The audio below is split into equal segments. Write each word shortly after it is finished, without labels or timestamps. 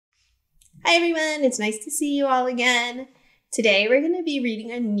Hi everyone, it's nice to see you all again. Today we're going to be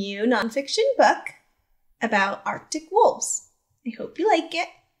reading a new nonfiction book about Arctic wolves. I hope you like it.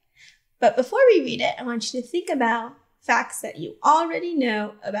 But before we read it, I want you to think about facts that you already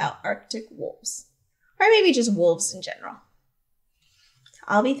know about Arctic wolves, or maybe just wolves in general.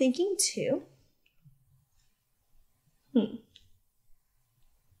 I'll be thinking too.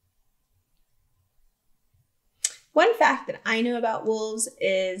 One fact that I know about wolves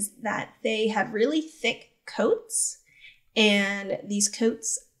is that they have really thick coats, and these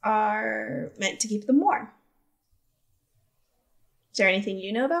coats are meant to keep them warm. Is there anything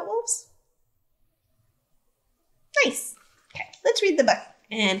you know about wolves? Nice. Okay, let's read the book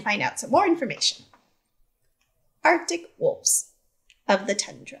and find out some more information. Arctic wolves of the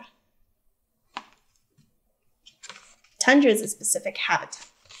tundra. Tundra is a specific habitat.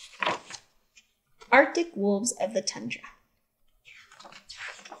 Arctic wolves of the tundra.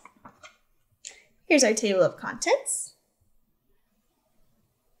 Here's our table of contents.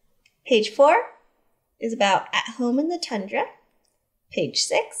 Page 4 is about at home in the tundra. Page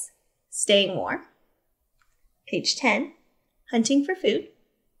 6, staying warm. Page 10, hunting for food.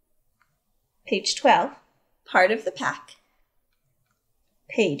 Page 12, part of the pack.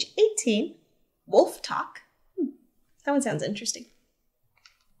 Page 18, wolf talk. That one sounds interesting.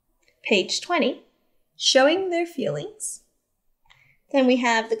 Page 20, showing their feelings. Then we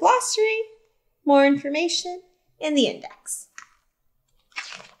have the glossary, more information, and the index.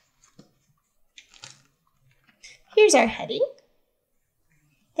 Here's our heading.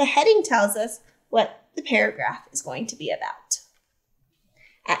 The heading tells us what the paragraph is going to be about.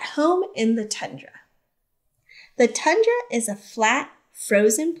 At home in the tundra. The tundra is a flat,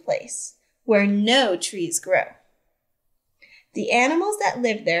 frozen place where no trees grow. The animals that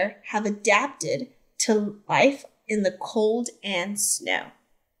live there have adapted to life in the cold and snow.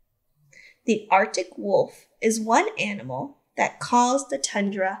 The Arctic wolf is one animal that calls the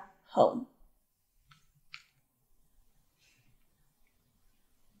tundra home.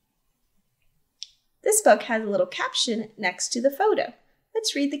 This book has a little caption next to the photo.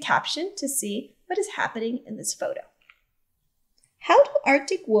 Let's read the caption to see what is happening in this photo. How do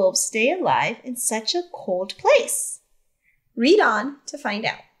Arctic wolves stay alive in such a cold place? Read on to find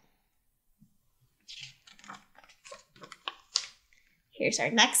out. Here's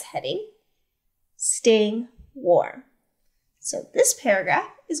our next heading, staying warm. So this paragraph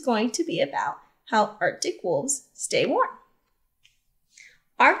is going to be about how Arctic wolves stay warm.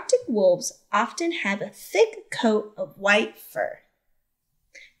 Arctic wolves often have a thick coat of white fur.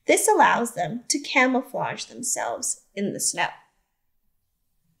 This allows them to camouflage themselves in the snow.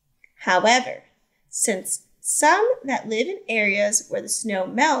 However, since some that live in areas where the snow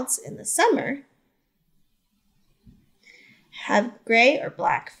melts in the summer have gray or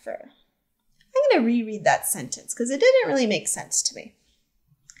black fur. I'm going to reread that sentence because it didn't really make sense to me.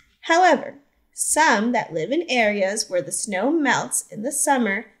 However, some that live in areas where the snow melts in the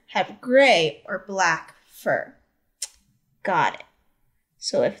summer have gray or black fur. Got it.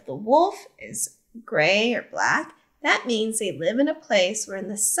 So if the wolf is gray or black, that means they live in a place where in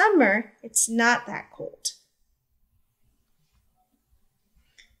the summer it's not that cold.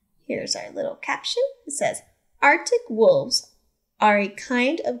 Here's our little caption. It says, Arctic wolves are a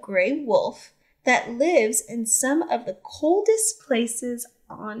kind of gray wolf that lives in some of the coldest places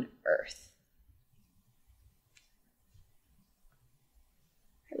on Earth.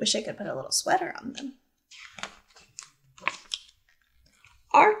 I wish I could put a little sweater on them.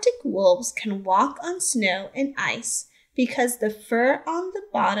 Arctic wolves can walk on snow and ice because the fur on the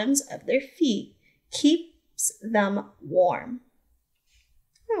bottoms of their feet keeps them warm.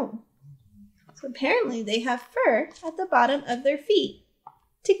 Oh, so apparently they have fur at the bottom of their feet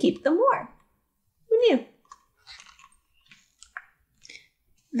to keep them warm. Who knew?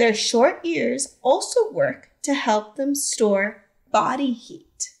 Their short ears also work to help them store body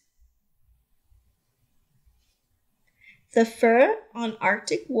heat. The fur on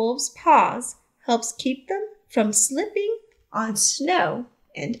Arctic wolves' paws helps keep them from slipping on snow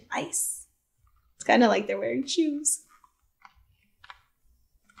and ice. It's kind of like they're wearing shoes.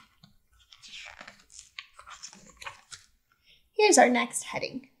 Here's our next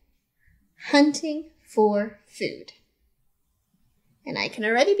heading, hunting for food. And I can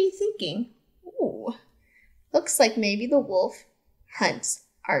already be thinking, ooh, looks like maybe the wolf hunts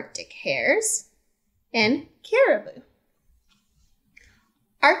Arctic hares and caribou.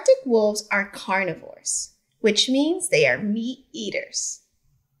 Arctic wolves are carnivores, which means they are meat eaters.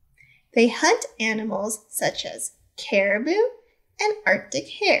 They hunt animals such as caribou and Arctic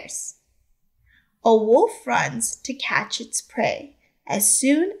hares. A wolf runs to catch its prey as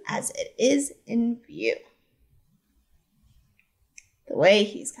soon as it is in view. The way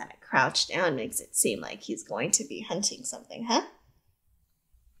he's kind of crouched down makes it seem like he's going to be hunting something, huh?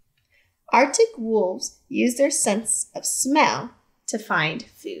 Arctic wolves use their sense of smell to find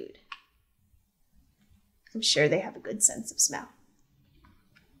food. I'm sure they have a good sense of smell.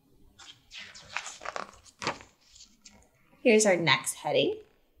 Here's our next heading,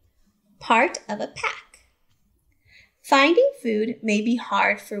 part of a pack. Finding food may be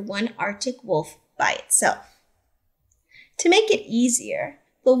hard for one Arctic wolf by itself. To make it easier,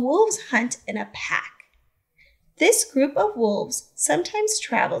 the wolves hunt in a pack. This group of wolves sometimes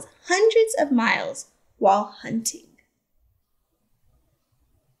travels hundreds of miles while hunting.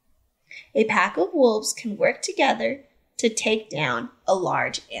 A pack of wolves can work together to take down a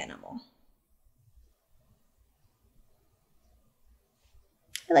large animal.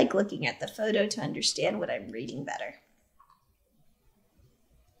 I like looking at the photo to understand what I'm reading better.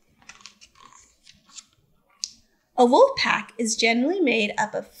 A wolf pack is generally made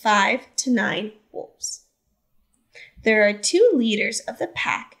up of 5 to 9 wolves. There are 2 leaders of the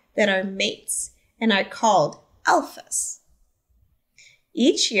pack that are mates and are called alphas.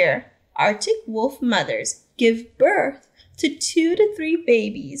 Each year, Arctic wolf mothers give birth to 2 to 3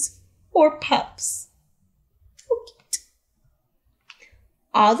 babies or pups.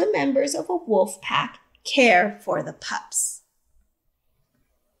 All the members of a wolf pack care for the pups.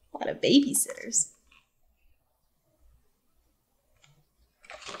 A lot of babysitters.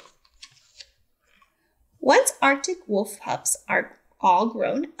 Once Arctic wolf pups are all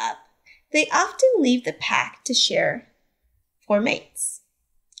grown up, they often leave the pack to search for mates.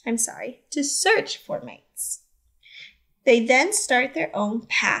 They then start their own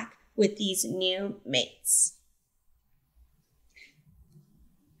pack with these new mates.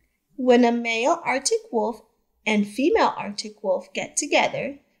 When a male Arctic wolf and female Arctic wolf get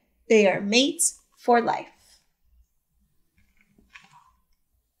together, they are mates for life.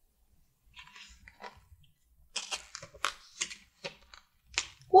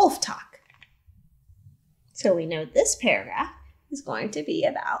 Wolf talk. So we know this paragraph is going to be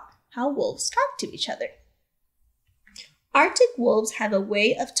about how wolves talk to each other. Arctic wolves have a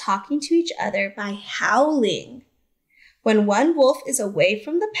way of talking to each other by howling. When one wolf is away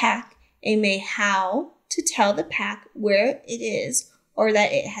from the pack, it may howl to tell the pack where it is or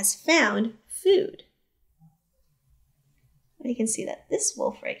that it has found food. You can see that this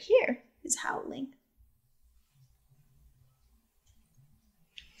wolf right here is howling.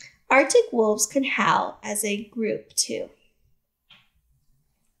 Arctic wolves can howl as a group too.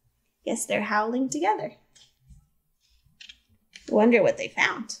 Yes, they're howling together. Wonder what they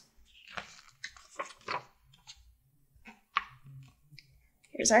found.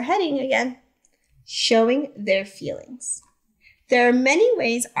 Here's our heading again, showing their feelings. There are many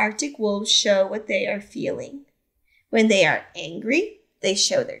ways Arctic wolves show what they are feeling. When they are angry, they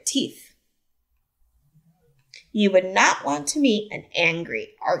show their teeth. You would not want to meet an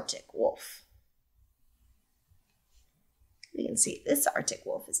angry Arctic wolf. You can see this Arctic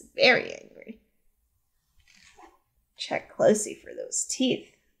wolf is very angry. Check closely for those teeth.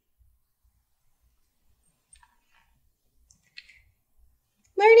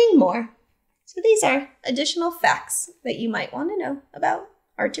 Learning more. So these are additional facts that you might want to know about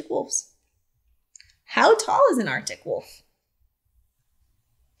Arctic wolves. How tall is an Arctic wolf?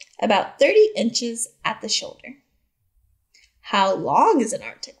 About 30 inches at the shoulder. How long is an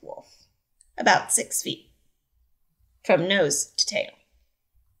Arctic wolf? About 6 feet, from nose to tail.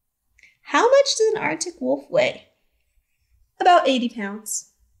 How much does an Arctic wolf weigh? About 80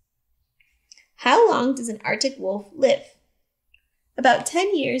 pounds. How long does an Arctic wolf live? About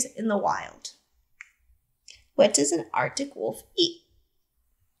 10 years in the wild. What does an Arctic wolf eat?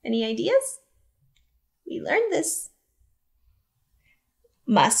 Any ideas? We learned this.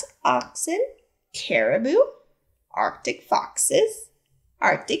 Musk oxen, caribou, Arctic foxes,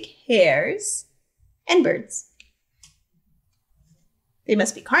 Arctic hares, and birds. They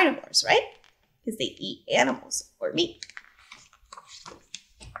must be carnivores, right? Because they eat animals or meat.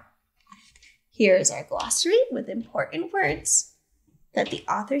 Here is our glossary with important words that the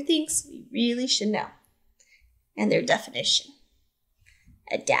author thinks we really should know, and their definition.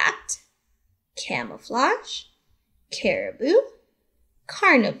 Adapt, camouflage, caribou,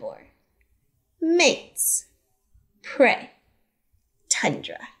 carnivore, mates, prey,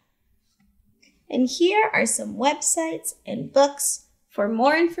 tundra. And here are some websites and books for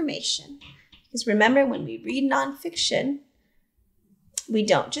more information. Because remember, when we read nonfiction, we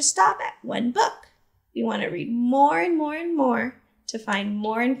don't just stop at one book. We want to read more and more and more to find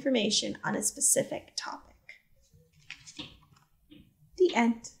more information on a specific topic. The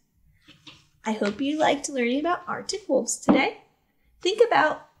end. I hope you liked learning about Arctic wolves today. Think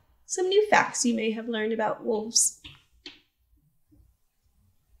about some new facts you may have learned about wolves.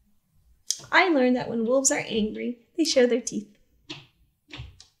 I learned that when wolves are angry, they show their teeth.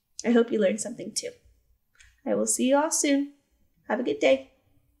 I hope you learned something too. I will see you all soon. Have a good day.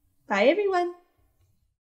 Bye, everyone.